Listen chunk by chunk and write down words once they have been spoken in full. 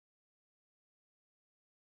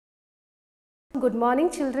good morning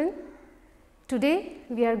children. Today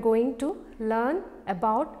we are going to learn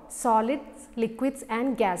about solids, liquids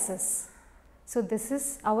and gases. So this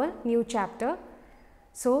is our new chapter.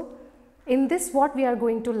 So in this what we are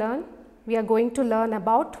going to learn? We are going to learn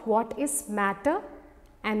about what is matter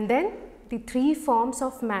and then the three forms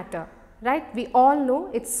of matter, right? We all know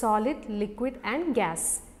it's solid, liquid and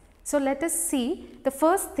gas. So let us see the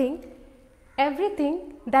first thing.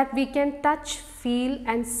 Everything that we can touch, feel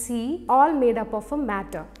and see all made up of a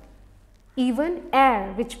matter. Even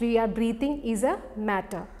air which we are breathing is a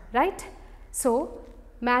matter, right? So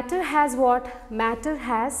matter has what? Matter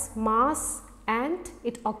has mass and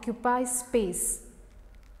it occupies space.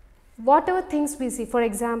 Whatever things we see, for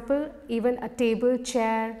example, even a table,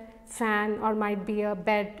 chair, fan or might be a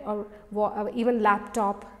bed or even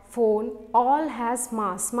laptop, phone, all has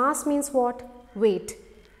mass. Mass means what? Weight.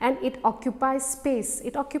 And it occupies space.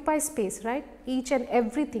 It occupies space, right? Each and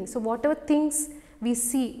everything. So whatever things we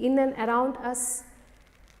see in and around us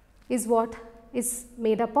is what is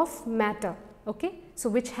made up of matter. Okay. So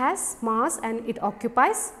which has mass and it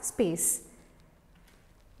occupies space.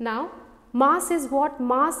 Now mass is what?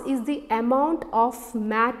 Mass is the amount of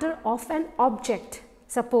matter of an object.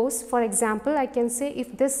 Suppose for example I can say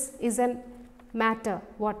if this is an matter,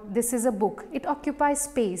 what? This is a book. It occupies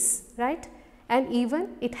space, right? And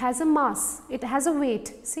even it has a mass, it has a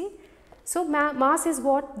weight, see. So mass is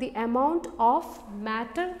what? The amount of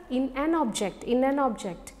matter in an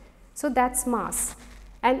object, So that's mass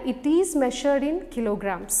and it is measured in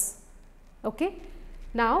kilograms, okay.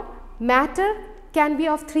 Now matter can be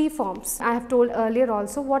of three forms. I have told earlier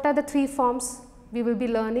also. What are the three forms we will be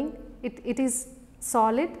learning? It is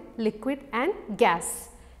solid, liquid and gas.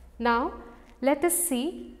 Now let us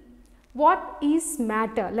see what is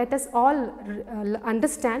matter. Let us all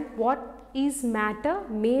understand what is matter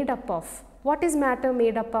made up of. What is matter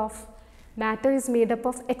made up of? Matter is made up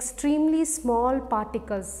of extremely small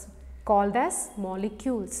particles called as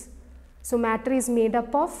molecules. So matter is made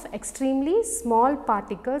up of extremely small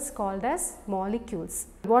particles called as molecules.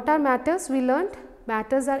 What are matters? We learned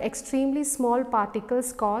matters are extremely small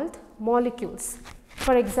particles called molecules.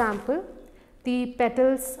 For example, the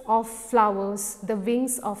petals of flowers, the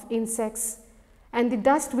wings of insects and the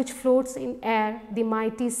dust which floats in air, the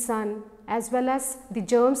mighty sun as well as the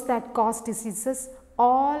germs that cause diseases,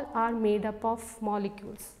 all are made up of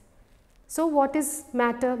molecules. So what is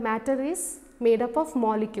matter? Matter is made up of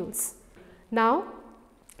molecules. Now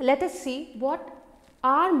let us see what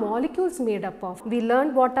are molecules made up of. We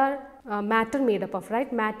learned what are matter made up of,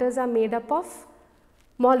 right? Matters are made up of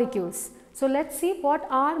molecules. So let's see what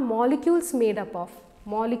are molecules made up of.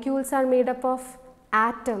 Molecules are made up of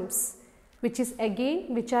atoms, which is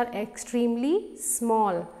again which are extremely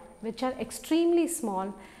small,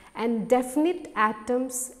 and definite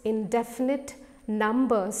atoms in definite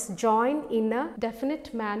numbers join in a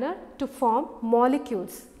definite manner to form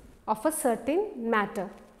molecules of a certain matter.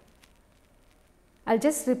 I'll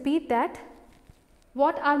just repeat that.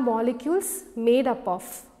 What are molecules made up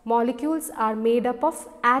of? Molecules are made up of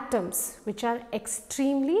atoms which are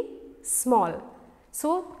extremely small.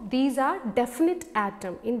 So these are definite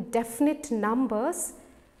atom in definite numbers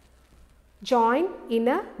join in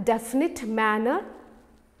a definite manner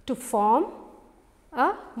to form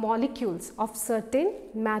a molecules of certain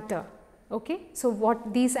matter. Okay. So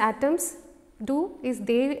what these atoms do is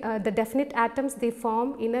they the definite atoms they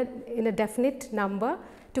form in a definite number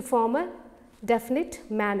to form a definite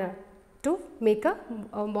manner to make a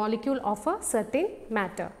molecule of a certain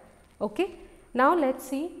matter. Okay. Now let's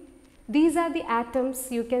see, these are the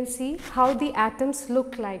atoms. You can see how the atoms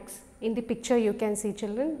look like. In the picture you can see,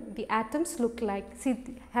 children, the atoms look like, see,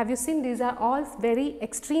 have you seen, these are all very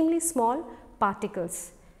extremely small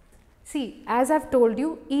particles. See, as I have told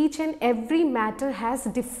you, each and every matter has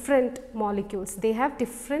different molecules. They have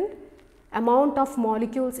different amount of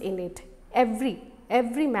molecules in it,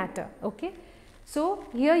 every matter. Okay. So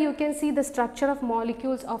here you can see the structure of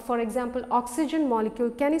molecules of, for example, oxygen molecule.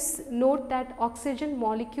 Can you note that oxygen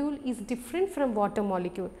molecule is different from water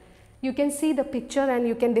molecule? You can see the picture and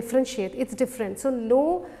you can differentiate, it's different. So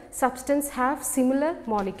no substance have similar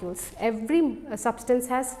molecules, every substance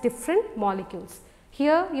has different molecules.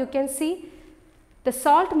 Here you can see the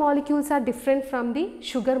salt molecules are different from the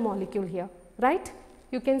sugar molecule here, right?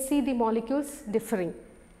 You can see the molecules differing.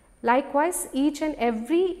 Likewise, each and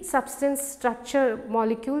every substance structure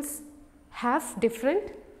molecules have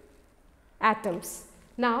different atoms.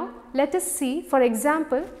 Now let us see, for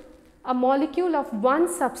example, a molecule of one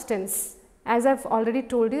substance. As I have already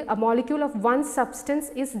told you, a molecule of one substance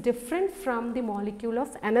is different from the molecule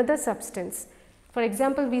of another substance. For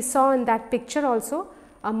example, we saw in that picture also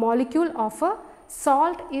a molecule of a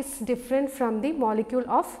salt is different from the molecule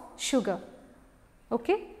of sugar.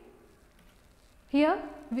 Okay. Here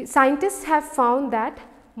scientists have found that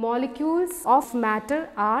molecules of matter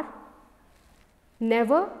are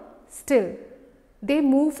never still. They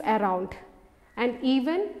move around and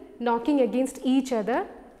even knocking against each other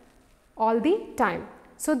all the time.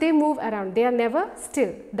 So, they move around, they are never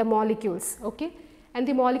still, the molecules. Okay. And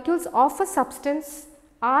the molecules of a substance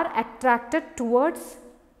are attracted towards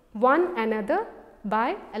one another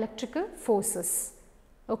by electrical forces.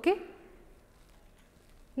 Okay.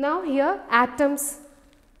 Now, here atoms.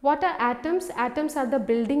 What are atoms? Atoms are the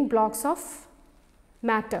building blocks of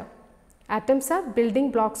matter. Atoms are building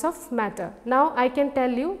blocks of matter. Now, I can tell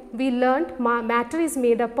you, we learnt matter is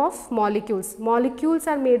made up of molecules. Molecules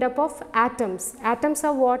are made up of atoms. Atoms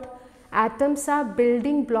are what? Atoms are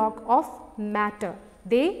building block of matter.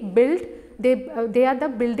 They are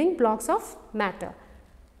the building blocks of matter.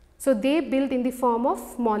 So, they build in the form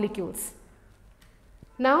of molecules.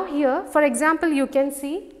 Now, here for example, you can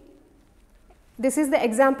see this is the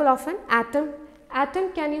example of an atom.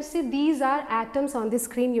 Atom, can you see, these are atoms on the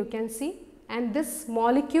screen, you can see, and this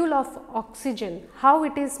molecule of oxygen, how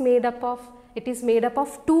it is made up of? It is made up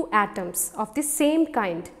of two atoms of the same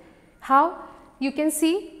kind. How? You can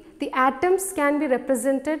see the atoms can be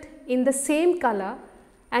represented in the same color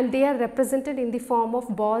and they are represented in the form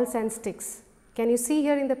of balls and sticks. Can you see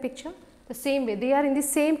here in the picture? The same way, they are in the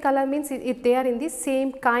same color means if they are in the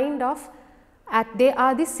same kind of, they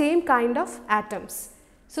are the same kind of atoms.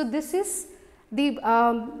 So, this is the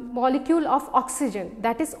molecule of oxygen,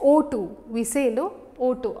 that is O2, we say no,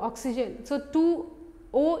 O2, oxygen. So, 2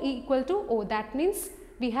 O equal to O, that means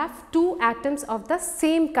we have two atoms of the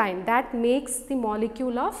same kind, that makes the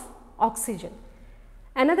molecule of oxygen.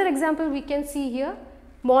 Another example we can see here,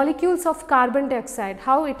 molecules of carbon dioxide,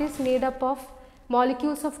 how it is made up of?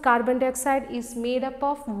 Molecules of carbon dioxide is made up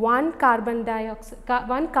of one carbon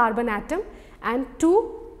atom and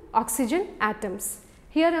two oxygen atoms.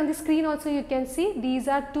 Here on the screen also you can see these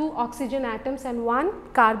are two oxygen atoms and one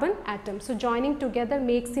carbon atom. So, joining together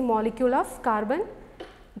makes the molecule of carbon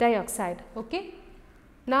dioxide. Okay.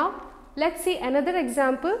 Now, let us see another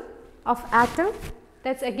example of atom,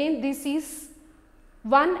 that is again this is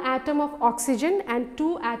one atom of oxygen and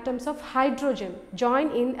two atoms of hydrogen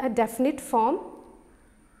join in a definite form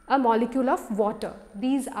a molecule of water.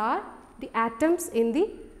 These are the atoms in the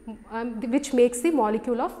which makes the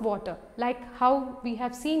molecule of water, like how we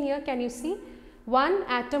have seen here. Can you see, one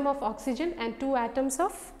atom of oxygen and two atoms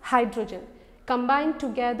of hydrogen combined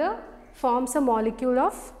together forms a molecule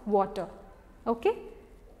of water. Okay.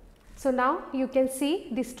 So, now you can see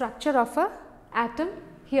the structure of a atom.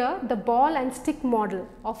 Here the ball and stick model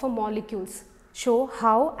of a molecules show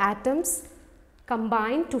how atoms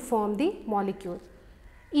combine to form the molecule.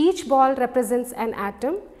 Each ball represents an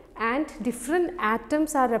atom and different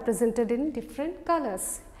atoms are represented in different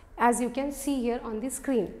colors, as you can see here on the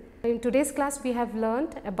screen. In today's class we have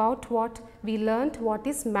learnt about what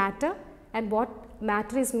is matter and what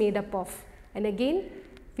matter is made up of, and again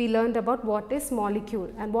we learned about what is molecule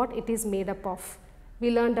and what it is made up of.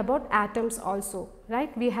 We learned about atoms also,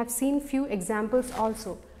 right? We have seen few examples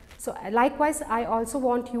also. So, likewise I also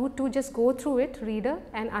want you to just go through it, reader,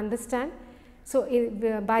 and understand. So,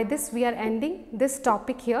 by this we are ending this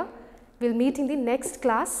topic here. We will meet in the next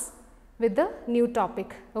class with the new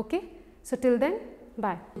topic. Okay? So, till then,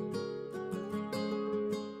 bye.